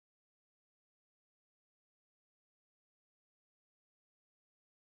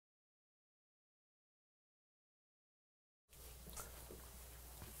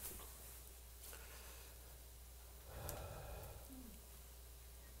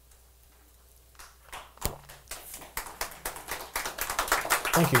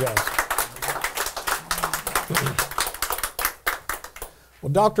Thank you, guys.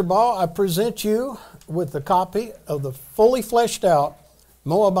 Well, Dr. Ball, I present you with a copy of the fully fleshed out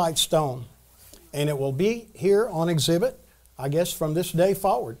Moabite stone. And it will be here on exhibit, I guess, from this day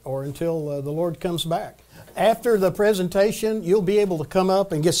forward or until the Lord comes back. After the presentation, you'll be able to come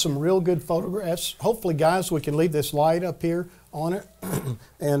up and get some real good photographs. Hopefully, guys, we can leave this light up here on it,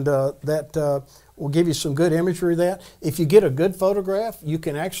 and that will give you some good imagery of that. If you get a good photograph, you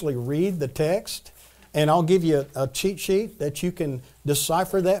can actually read the text, and I'll give you a cheat sheet that you can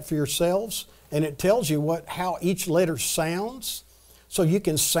decipher that for yourselves, and it tells you how each letter sounds, so you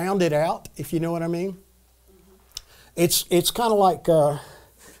can sound it out, if you know what I mean. It's kind of like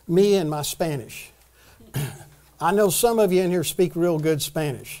me and my Spanish. I know some of you in here speak real good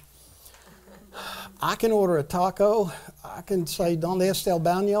Spanish. I can order a taco. I can say, ¿Dónde está el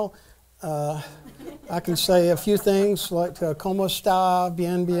baño? I can say a few things like, ¿Cómo está?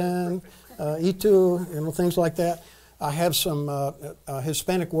 Bien, bien. ¿Y tú? Things like that. I have some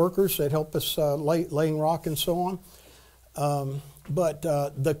Hispanic workers that help us laying rock and so on. But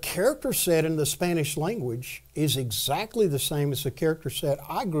the character set in the Spanish language is exactly the same as the character set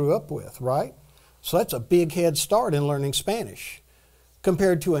I grew up with, right? So that's a big head start in learning Spanish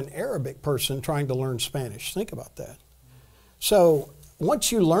compared to an Arabic person trying to learn Spanish. Think about that. So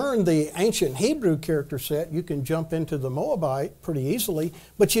once you learn the ancient Hebrew character set, you can jump into the Moabite pretty easily,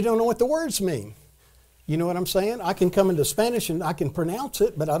 but you don't know what the words mean. You know what I'm saying? I can come into Spanish and I can pronounce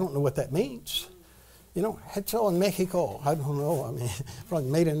it, but I don't know what that means. You know, hecho en Mexico. I don't know. I mean, probably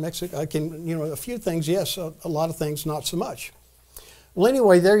made in Mexico. I can, a few things, yes. A lot of things, not so much. Well,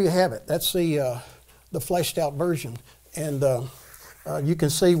 anyway, there you have it. That's the fleshed out version. And you can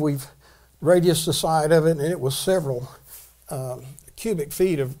see we've radiused the side of it, and it was several cubic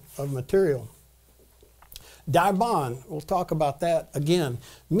feet of material. Dibon, we'll talk about that again.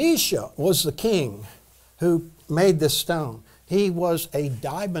 Mesha was the king who made this stone. He was a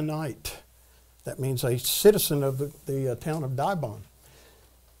Dibonite. That means a citizen of the town of Dibon.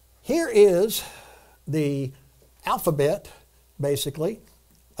 Here is the alphabet, basically,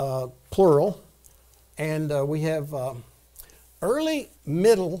 plural. And we have early,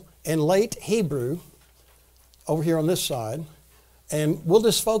 middle, and late Hebrew over here on this side. And we'll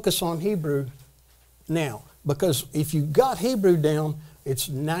just focus on Hebrew now, because if you got Hebrew down, it's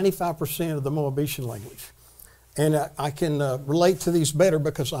 95% of the Moabitian language. And I can relate to these better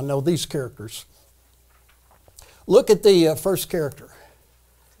because I know these characters. Look at the first character.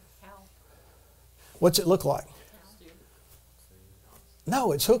 What's it look like?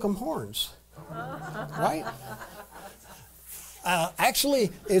 No, it's hook 'em horns. Right?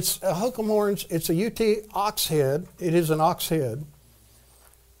 Actually, it's a hook 'em horns. It's a UT ox head. It is an ox head.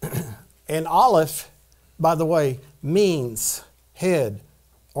 And Aleph, by the way, means head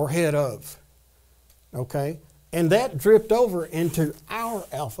or head of. Okay? And that dripped over into our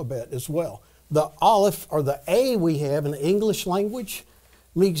alphabet as well. The Aleph, or the A we have in the English language,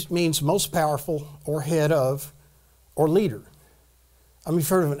 means most powerful or head of or leader. I mean, you've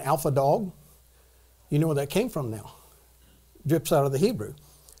heard of an alpha dog? You know where that came from now. Drips out of the Hebrew.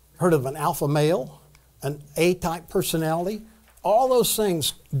 Heard of an alpha male, an A-type personality? All those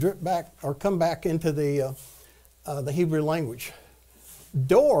things drip back or come back into the Hebrew language.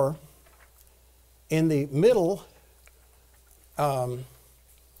 Door in the middle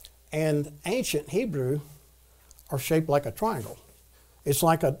and ancient Hebrew are shaped like a triangle. It's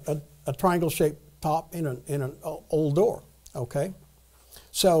like a triangle-shaped top in an old door. Okay,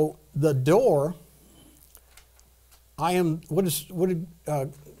 so the door. I am. What did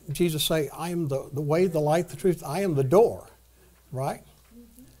Jesus say? I am the way, the light, the truth. I am the door, right?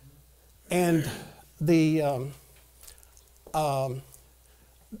 And the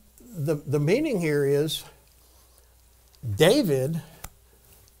meaning here is David,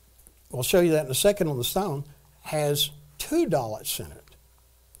 I'll show you that in a second on the stone, has two dollars in it.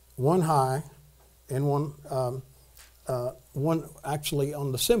 One high and one actually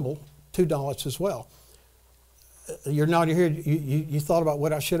on the symbol, $2 as well. You're nodding here, you thought about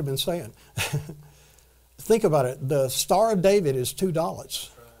what I should have been saying. Think about it. The Star of David is $2.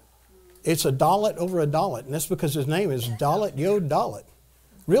 It's a dalet over a dalet, and that's because his name is Dalet Yod Dalet.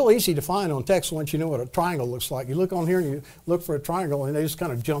 Real easy to find on text once you know what a triangle looks like. You look on here and you look for a triangle, and they just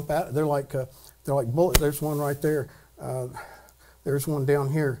kind of jump out. They're like bullets. There's one right there. There's one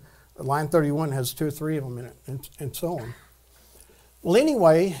down here. Line 31 has 2 or 3 of them in it, and so on. Well,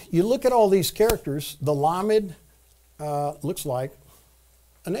 anyway, you look at all these characters. The Lamed looks like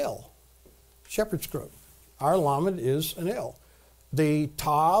an L, shepherd's crook. Our Lamed is an L. The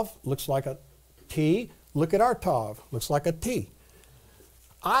Tav looks like a T. Look at our Tav, looks like a T.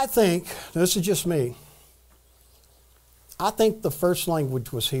 I think, this is just me, I think the first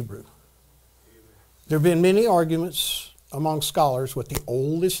language was Hebrew. There have been many arguments among scholars what the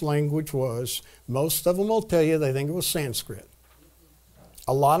oldest language was. Most of them will tell you they think it was Sanskrit.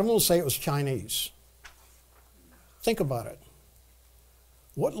 A lot of them will say it was Chinese. Think about it.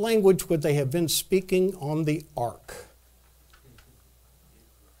 What language would they have been speaking on the ark?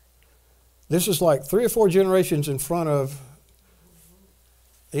 This is like 3 or 4 generations in front of,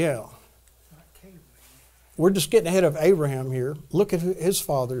 yeah. We're just getting ahead of Abraham here. Look at who his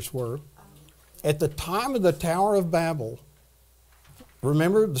fathers were. At the time of the Tower of Babel,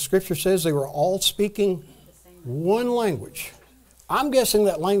 remember the scripture says they were all speaking one language. I'm guessing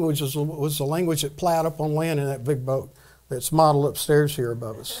that language was the language that plowed up on land in that big boat that's modeled upstairs here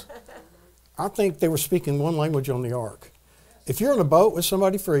above us. I think they were speaking one language on the ark. If you're on a boat with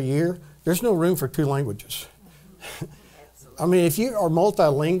somebody for a year, there's no room for 2 languages. I mean, if you are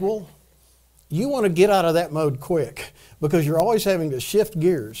multilingual, you want to get out of that mode quick because you're always having to shift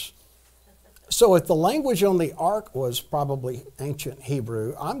gears. So if the language on the ark was probably ancient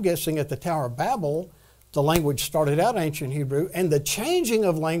Hebrew, I'm guessing at the Tower of Babel, the language started out ancient Hebrew, and the changing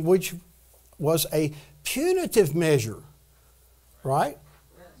of language was a punitive measure, right?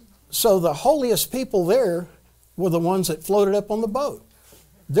 So the holiest people there were the ones that floated up on the boat.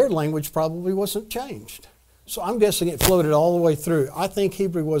 Their language probably wasn't changed. So I'm guessing it floated all the way through. I think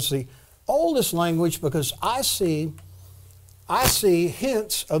Hebrew was the oldest language because I see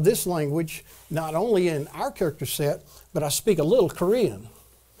hints of this language not only in our character set, but I speak a little Korean.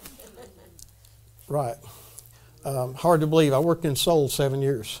 Right. Hard to believe. I worked in Seoul 7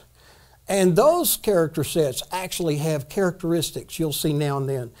 years. And those character sets actually have characteristics you'll see now and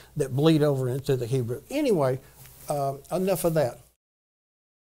then that bleed over into the Hebrew. Anyway, enough of that.